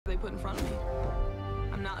they put in front of me.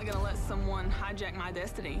 I'm not gonna let someone hijack my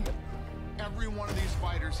destiny. Every one of these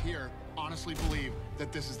fighters here honestly believe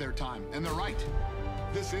that this is their time, and they're right.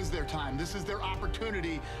 This is their time. This is their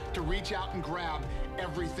opportunity to reach out and grab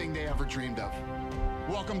everything they ever dreamed of.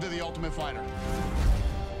 Welcome to The Ultimate Fighter.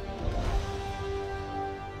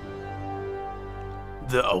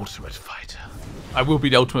 The Ultimate Fighter. I will be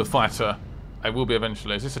the Ultimate Fighter. I will be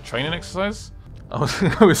eventually. Is this a training exercise? I was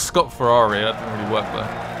going to go with Scott Ferrari. That didn't really work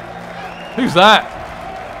there. Who's that?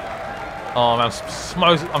 Oh man,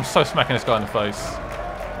 I'm so smacking this guy in the face.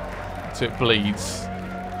 Until it bleeds.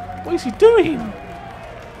 What is he doing?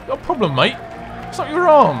 You got a problem, mate? It's not your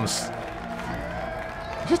arms.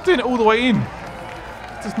 He's just doing it all the way in.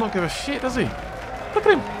 He does not give a shit, does he? Look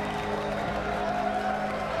at him.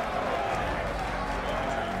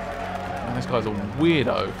 Man, this guy's a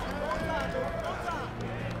weirdo.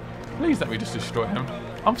 Please let me just destroy him.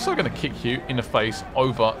 I'm so going to kick you in the face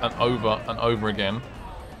over and over and over again.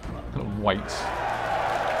 I'm going to wait.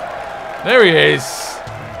 There he is.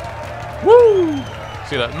 Woo!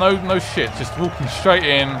 See that? No shit. Just walking straight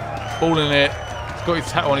in, balling it. He's got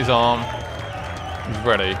his tattoo on his arm. He's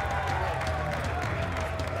ready.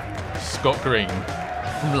 Scott Green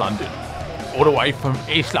from London. All the way from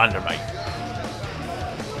East London, mate.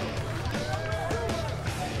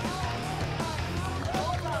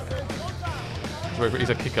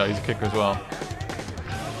 He's a kicker. He's a kicker as well.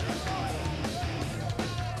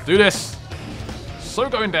 Do this. So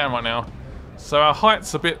going down right now. So our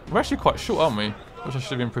height's a bit... We're actually quite short, aren't we? Wish I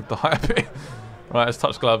should have improved the height a bit. Right, let's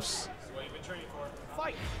touch gloves.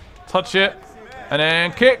 Touch it. And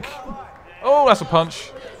then kick. Oh, that's a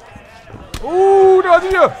punch. Oh, no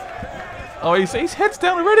idea. Oh, his head's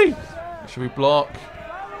down already. Should we block?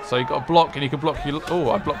 So you got to block and you can block your...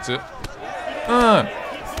 Oh, I blocked it. Oh,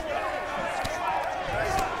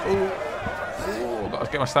 got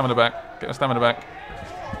to get my stamina back. Get my stamina back.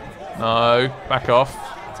 No, back off.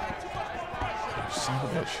 Son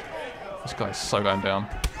of a bitch. This guy's so going down.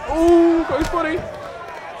 Oh, got his body.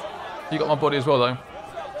 You got my body as well, though.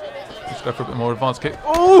 Let's go for a bit more advanced kick.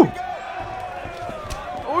 Oh!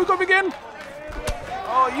 Oh, he got me again.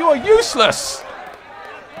 Oh, you are useless.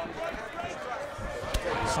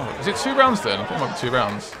 Is it 2 rounds then? I think it might be 2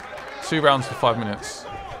 rounds. 2 rounds for 5 minutes.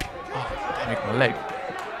 Oh, make my leg.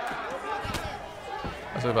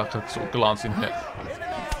 That's if I could sort of glance in here.